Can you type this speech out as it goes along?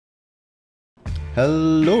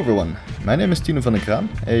Hello everyone, my name is Tino van der Kraan,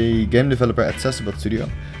 a game developer at Skybox Studio,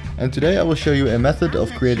 and today I will show you a method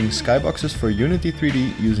of creating skyboxes for Unity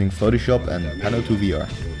 3D using Photoshop and Pano2vr.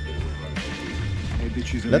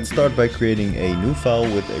 Let's start by creating a new file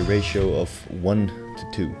with a ratio of 1 to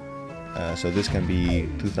 2. So this can be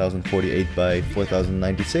 2048 by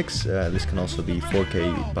 4096, this can also be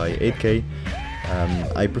 4K by 8K.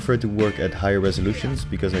 I prefer to work at higher resolutions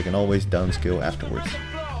because I can always downscale afterwards.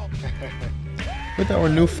 With our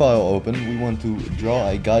new file open, we want to draw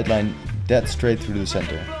a guideline dead straight through the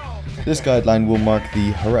center. This guideline will mark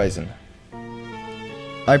the horizon.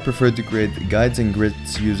 I prefer to create guides and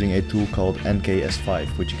grids using a tool called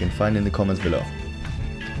NKS5, which you can find in the comments below.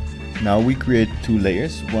 Now we create two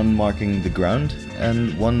layers, one marking the ground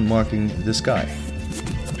and one marking the sky.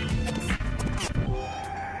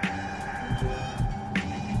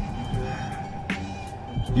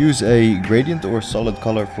 Use a gradient or solid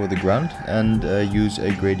color for the ground and use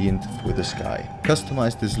a gradient for the sky.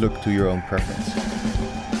 Customize this look to your own preference.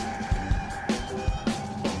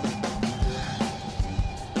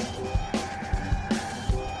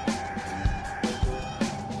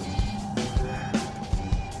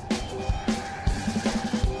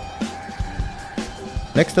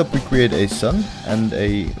 Next up, we create a sun and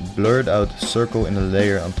a blurred out circle in a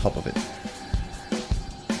layer on top of it.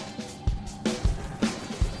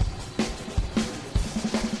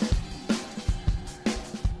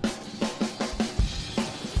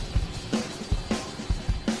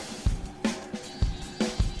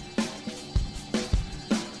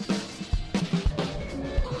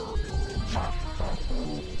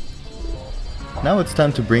 Now it's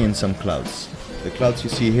time to bring in some clouds. The clouds you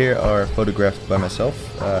see here are photographed by myself,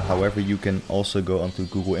 however you can also go onto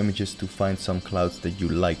Google Images to find some clouds that you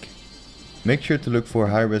like. Make sure to look for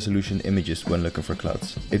high resolution images when looking for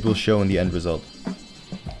clouds. It will show in the end result.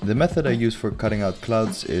 The method I use for cutting out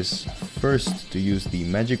clouds is first to use the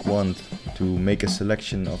magic wand to make a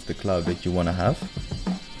selection of the cloud that you want to have.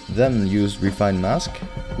 Then use refine mask.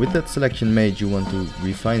 With that selection made, you want to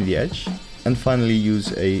refine the edge. And finally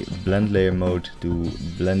use a blend layer mode to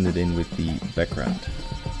blend it in with the background.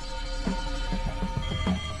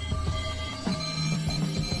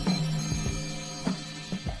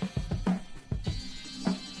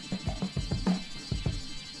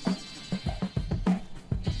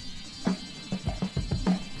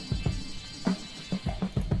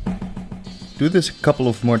 Do this a couple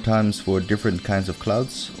of more times for different kinds of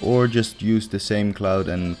clouds, or just use the same cloud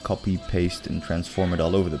and copy, paste and transform it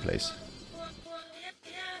all over the place.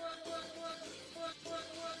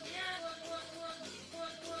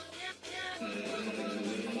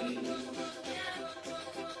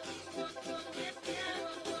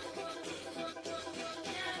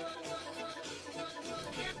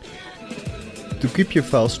 To keep your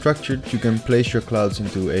file structured, you can place your clouds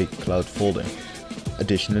into a cloud folder.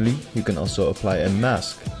 Additionally, you can also apply a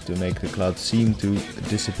mask to make the cloud seem to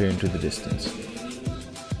disappear into the distance.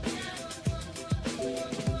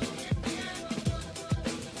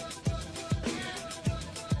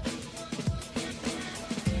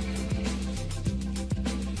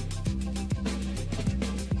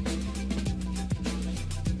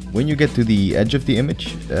 When you get to the edge of the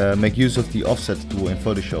image, make use of the offset tool in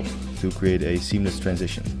Photoshop to create a seamless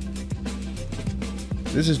transition.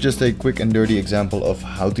 This is just a quick and dirty example of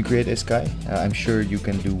how to create a sky. I'm sure you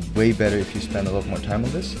can do way better if you spend a lot more time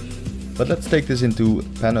on this. But let's take this into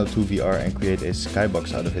Pano2vr and create a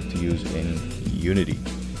skybox out of it to use in Unity.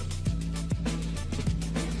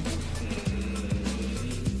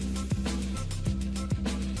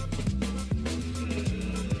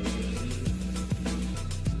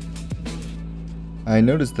 I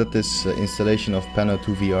noticed that this installation of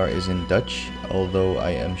Pano2vr is in Dutch, although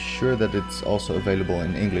I am sure that it's also available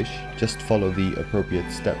in English. Just follow the appropriate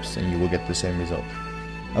steps and you will get the same result.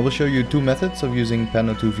 I will show you two methods of using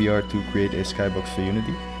Pano2vr to create a skybox for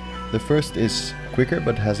Unity. The first is quicker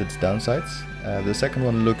but has its downsides. The second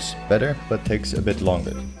one looks better but takes a bit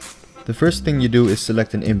longer. The first thing you do is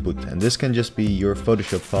select an input, and this can just be your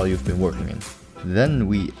Photoshop file you've been working in. Then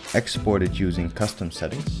we export it using custom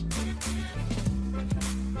settings.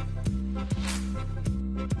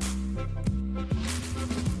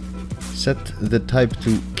 Set the type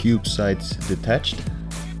to cube sides detached.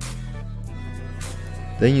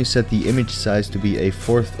 Then you set the image size to be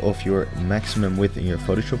 1/4 of your maximum width in your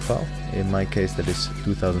Photoshop file. In my case that is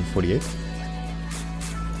 2048.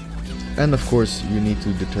 And of course you need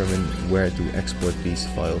to determine where to export these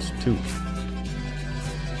files to.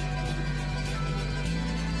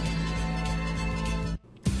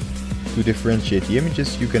 To differentiate the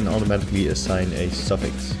images, you can automatically assign a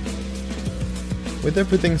suffix. With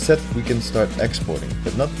everything set, we can start exporting,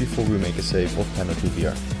 but not before we make a save of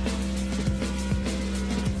Pano2vr.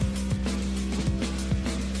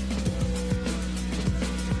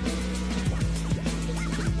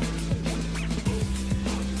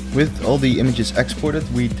 With all the images exported,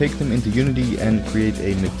 we take them into Unity and create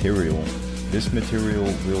a material. This material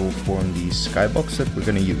will form the skybox that we're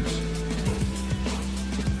going to use.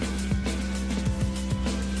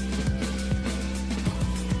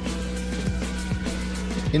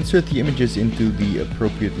 Insert the images into the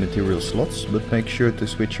appropriate material slots, but make sure to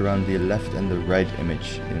switch around the left and the right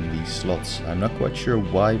image in these slots. I'm not quite sure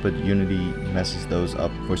why, but Unity messes those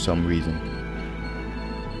up for some reason.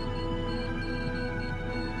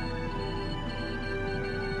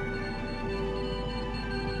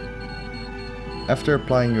 After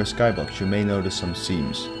applying your skybox, you may notice some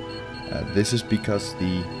seams. This is because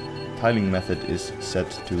the tiling method is set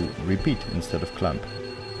to repeat instead of clamp.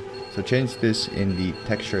 So change this in the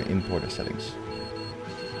texture importer settings.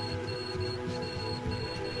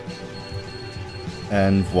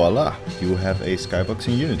 And voila, you have a skybox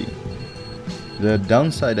in Unity. The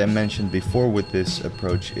downside I mentioned before with this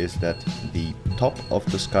approach is that the top of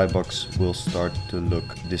the skybox will start to look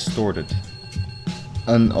distorted.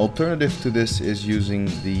 An alternative to this is using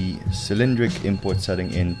the cylindric import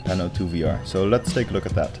setting in Pano2vr. So let's take a look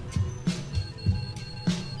at that.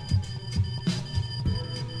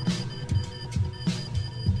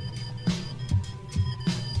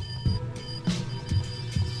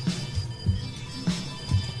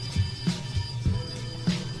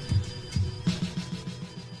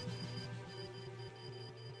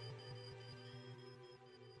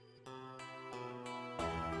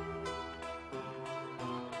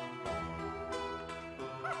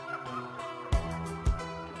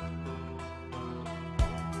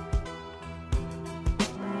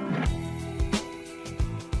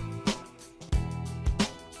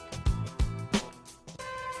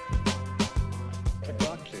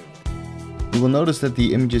 You will notice that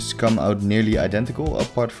the images come out nearly identical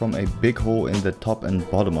apart from a big hole in the top and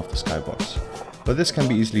bottom of the skybox. But this can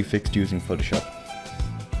be easily fixed using Photoshop.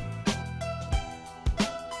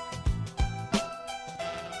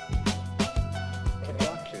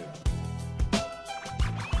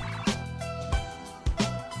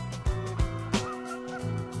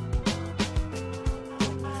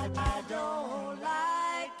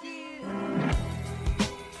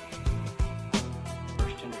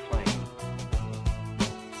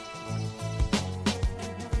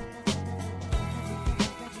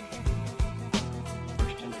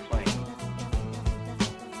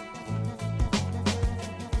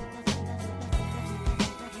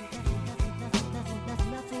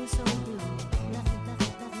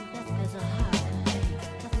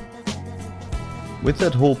 With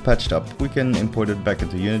that hole patched up, we can import it back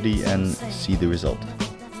into Unity and see the result.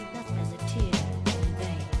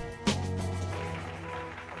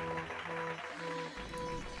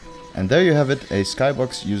 And there you have it, a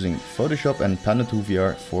skybox using Photoshop and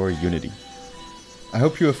Pano2vr for Unity. I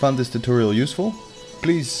hope you have found this tutorial useful.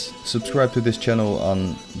 Please subscribe to this channel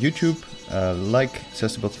on YouTube, like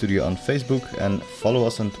Sestibot Studio on Facebook, and follow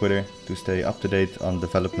us on Twitter to stay up to date on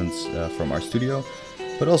developments from our studio,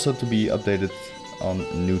 but also to be updated on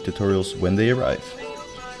new tutorials when they arrive.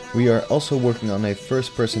 We are also working on a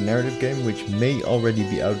first-person narrative game which may already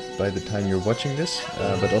be out by the time you're watching this,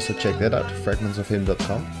 but also check that out,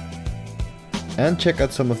 fragmentsofhim.com. And check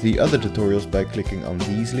out some of the other tutorials by clicking on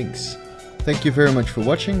these links. Thank you very much for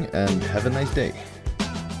watching and have a nice day.